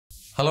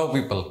Hello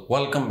people,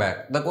 welcome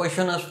back. The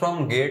question is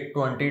from GATE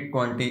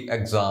 2020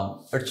 exam.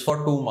 It's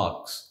for 2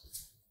 marks.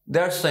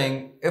 They are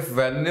saying if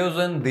values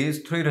in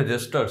these 3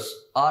 registers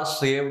are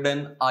saved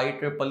in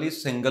IEEE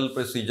single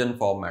precision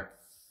format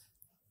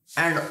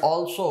and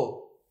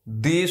also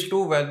these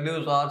 2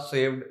 values are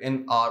saved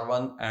in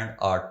R1 and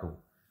R2.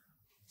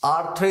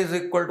 R3 is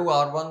equal to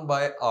R1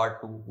 by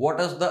R2.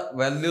 What is the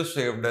value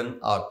saved in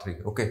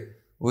R3? Okay,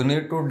 we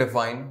need to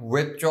define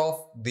which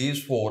of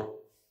these 4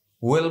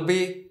 will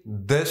be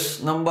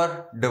this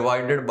number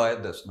divided by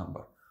this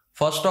number.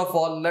 First of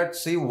all,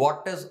 let's see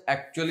what is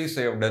actually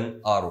saved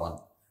in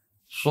R1.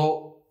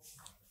 So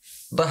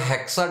the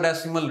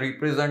hexadecimal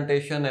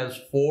representation is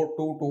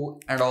 422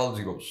 and all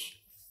zeros.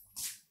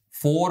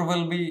 4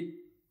 will be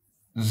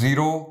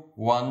 0,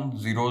 1,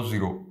 0,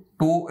 0.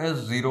 2 is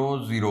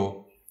 0,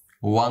 0,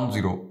 1,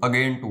 0.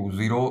 Again 2,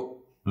 0,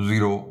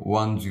 0,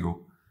 1, 0.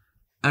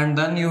 And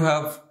then you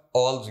have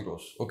all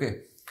zeros.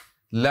 Okay.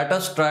 Let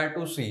us try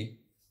to see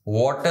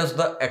what is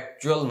the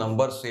actual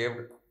number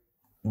saved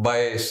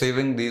by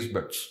saving these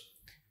bits.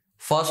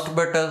 First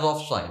bit is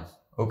of sign.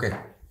 Okay.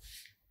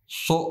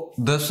 So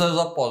this is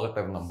a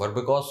positive number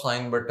because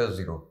sign bit is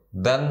 0.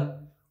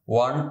 Then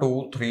 1,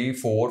 2, 3,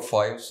 4,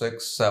 5,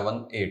 6,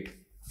 7, 8.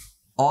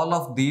 All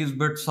of these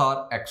bits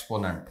are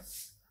exponent.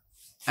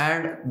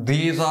 And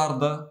these are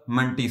the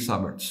mantissa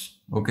bits.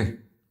 Okay.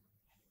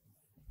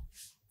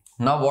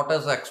 Now what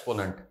is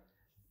exponent?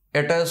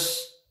 It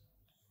is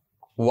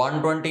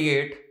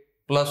 128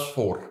 plus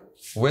 4,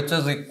 which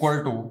is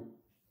equal to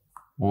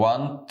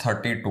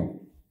 132.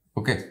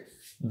 Okay.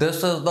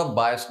 This is the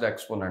biased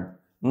exponent.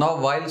 Now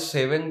while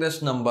saving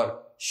this number,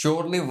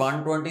 surely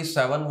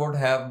 127 would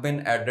have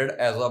been added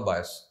as a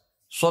bias.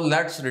 So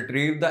let's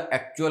retrieve the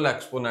actual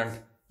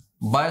exponent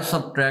by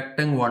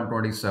subtracting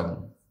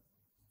 127.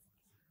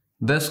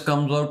 This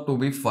comes out to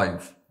be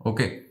 5.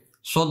 Okay.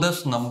 So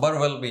this number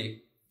will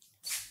be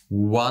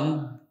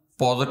 1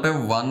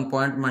 positive 1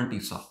 point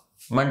mantissa.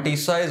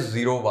 Mantissa is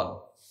 0, 1.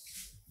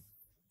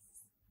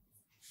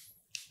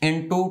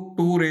 Into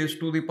 2 raised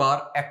to the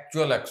power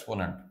actual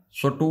exponent.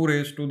 So 2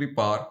 raised to the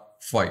power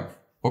 5.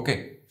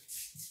 Okay.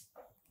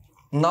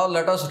 Now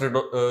let us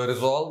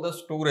resolve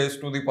this 2 raised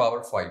to the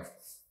power 5.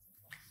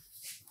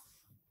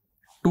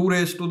 2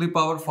 raised to the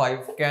power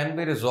 5 can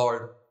be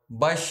resolved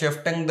by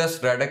shifting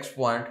this radix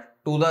point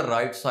to the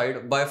right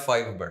side by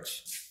 5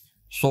 bits.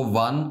 So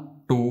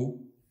 1, 2,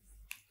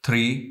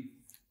 3,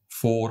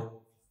 4,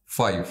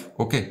 5.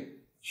 Okay.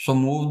 So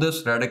move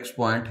this radix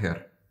point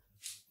here.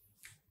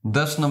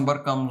 This number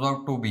comes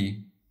out to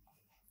be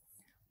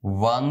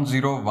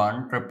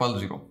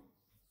 101,000,000.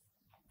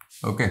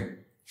 Okay.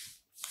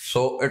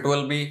 So it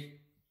will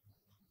be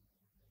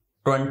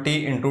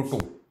 20 into 2.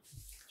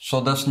 So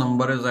this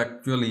number is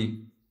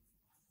actually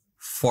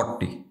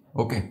 40.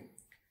 Okay.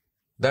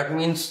 That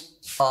means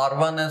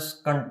R1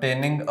 is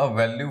containing a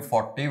value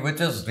 40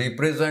 which is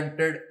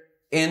represented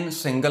in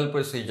single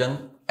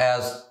precision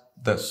as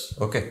this.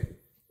 Okay.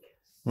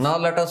 Now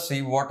let us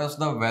see what is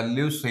the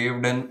value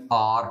saved in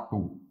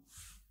R2.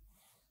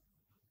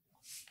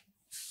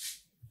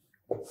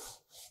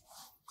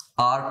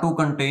 R2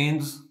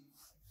 contains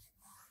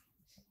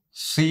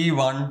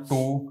C1,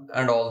 2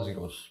 and all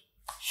zeros.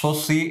 So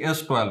C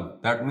is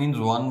 12. That means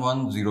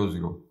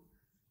 1100.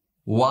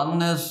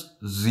 1 is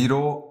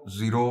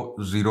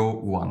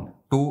 0001.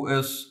 2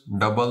 is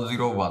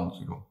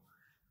 0010.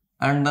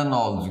 And then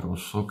all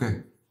zeros.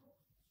 Okay.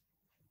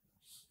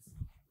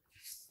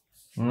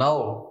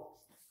 Now,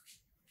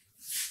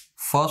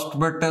 first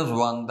bit is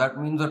 1. That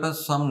means it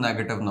is some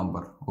negative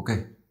number.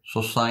 Okay.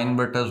 So sign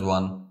bit is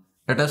 1.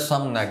 It is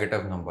some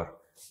negative number.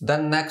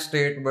 Then next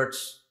 8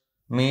 bits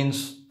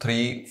means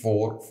 3,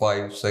 4,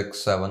 5,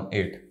 6, 7,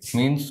 8.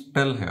 Means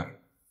till here.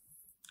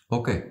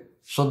 Okay.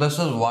 So this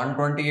is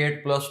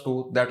 128 plus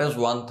 2. That is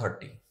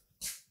 130.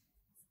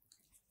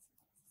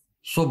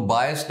 So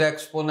biased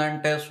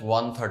exponent is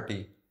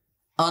 130.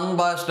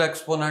 Unbiased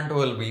exponent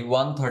will be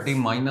 130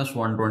 minus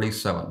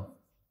 127.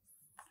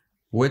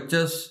 Which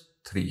is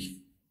 3.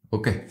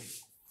 Okay.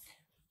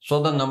 So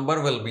the number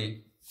will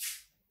be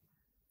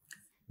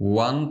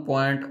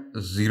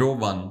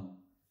 1.01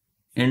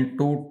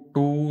 into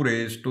 2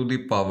 raised to the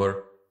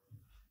power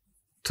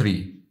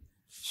 3.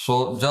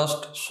 So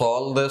just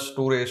solve this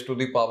 2 raised to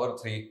the power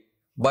 3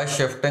 by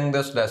shifting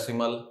this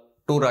decimal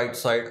to right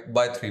side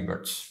by 3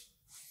 bits.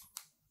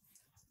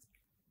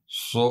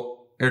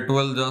 So it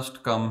will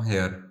just come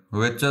here,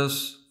 which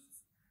is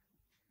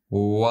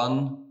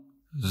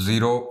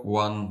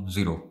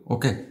 1010.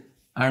 Okay.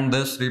 And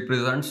this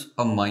represents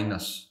a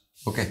minus.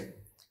 Okay.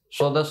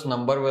 So this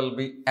number will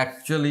be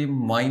actually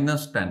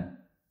minus 10.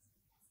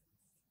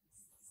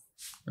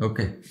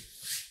 Okay.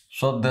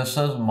 So this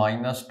is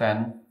minus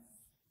 10.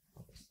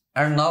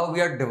 And now we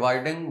are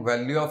dividing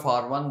value of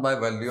R1 by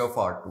value of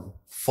R2.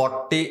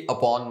 40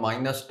 upon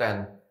minus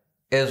 10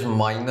 is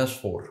minus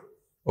 4.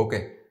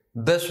 Okay.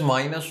 This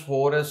minus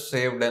 4 is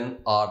saved in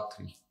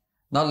R3.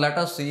 Now let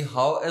us see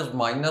how is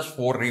minus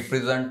 4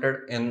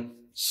 represented in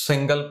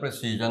single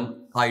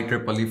precision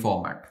IEEE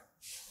format.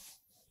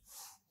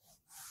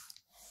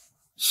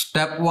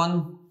 Step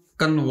 1,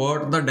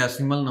 convert the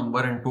decimal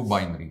number into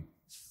binary.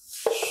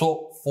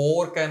 So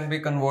 4 can be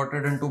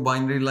converted into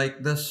binary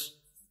like this.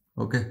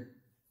 Okay.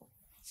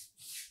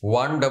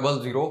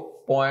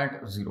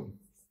 100.0.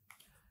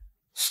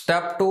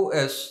 Step 2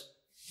 is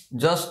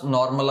just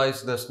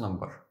normalize this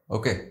number.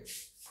 Okay.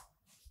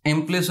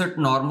 Implicit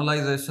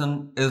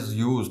normalization is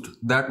used.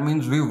 That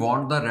means we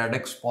want the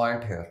radix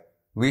point here.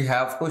 We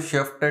have to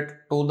shift it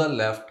to the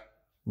left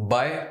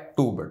by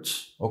 2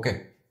 bits.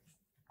 Okay.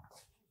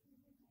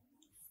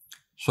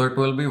 So it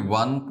will be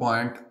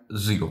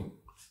 1.0.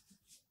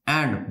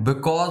 And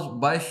because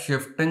by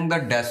shifting the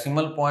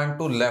decimal point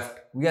to left,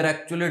 we are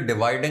actually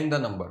dividing the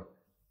number.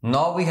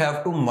 Now we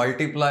have to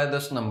multiply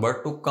this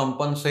number to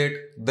compensate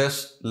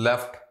this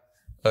left,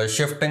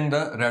 shifting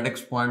the radix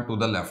point to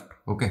the left.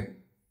 Okay.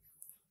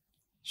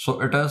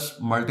 So it is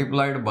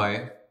multiplied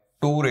by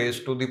 2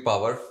 raised to the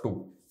power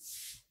 2.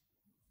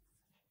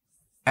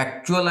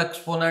 Actual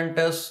exponent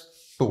is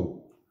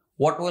 2.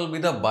 What will be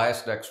the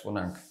biased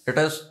exponent? It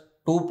is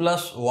 2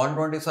 plus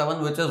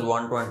 127, which is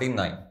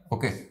 129.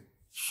 Okay.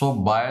 So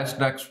biased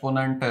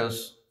exponent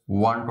is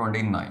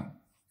 129.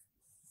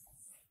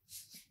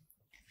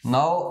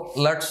 Now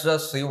let's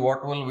just see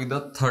what will be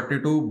the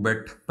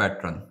 32-bit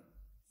pattern.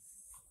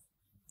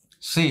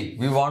 See,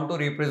 we want to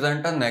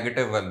represent a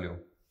negative value.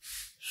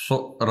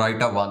 So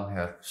write a 1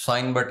 here.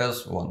 Sign bit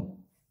is 1.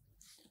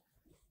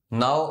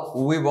 Now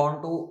we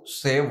want to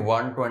save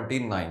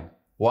 129.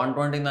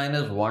 129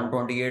 is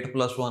 128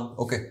 plus 1.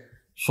 Okay.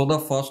 So the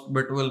first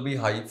bit will be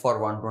high for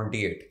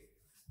 128.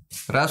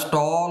 Rest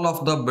all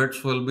of the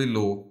bits will be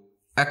low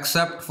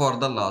except for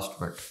the last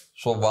bit.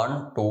 So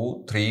 1,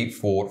 2, 3,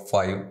 4,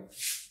 5,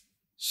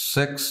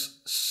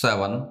 6,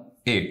 7,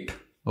 8.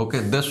 Okay.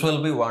 This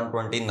will be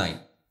 129.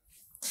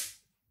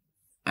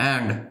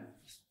 And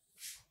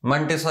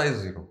Mantis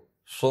is 0.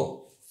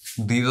 So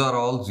these are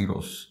all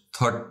zeros.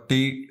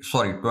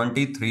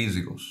 23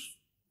 zeros.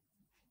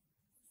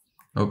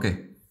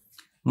 Okay.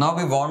 Now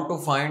we want to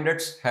find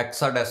its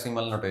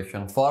hexadecimal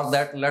notation. For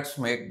that, let's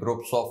make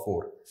groups of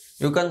 4.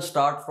 You can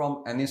start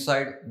from any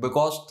side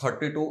because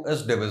 32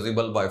 is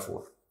divisible by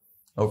 4.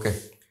 Okay.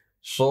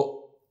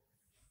 So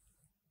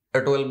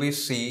it will be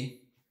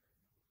C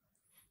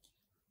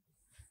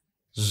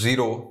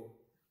 0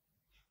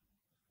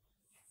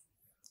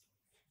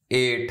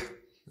 8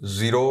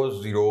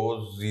 0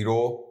 0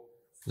 0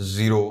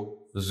 0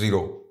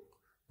 0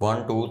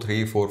 1 2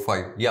 3 4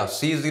 5. Yeah,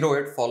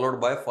 C08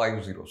 followed by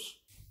 5 zeros.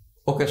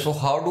 Okay, so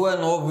how do I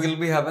know we'll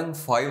be having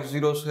 5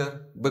 zeros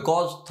here?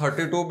 Because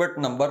 32-bit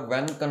number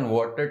when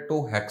converted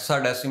to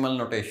hexadecimal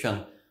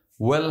notation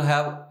will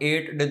have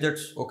 8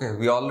 digits. Okay,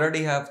 we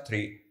already have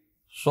 3.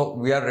 So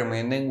we are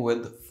remaining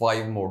with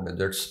 5 more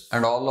digits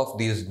and all of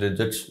these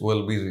digits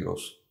will be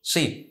zeros.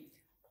 See,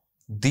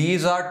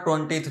 these are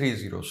 23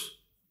 zeros.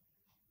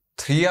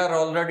 3 are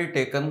already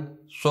taken,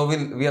 so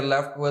we are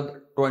left with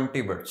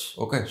 20 bits.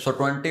 Okay, so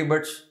 20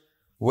 bits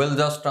will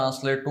just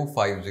translate to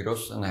 5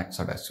 zeros in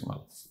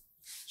hexadecimal.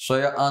 So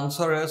your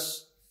answer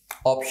is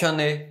option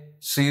A,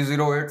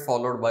 C08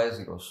 followed by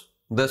zeros.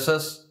 This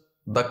is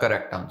the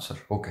correct answer.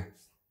 Okay.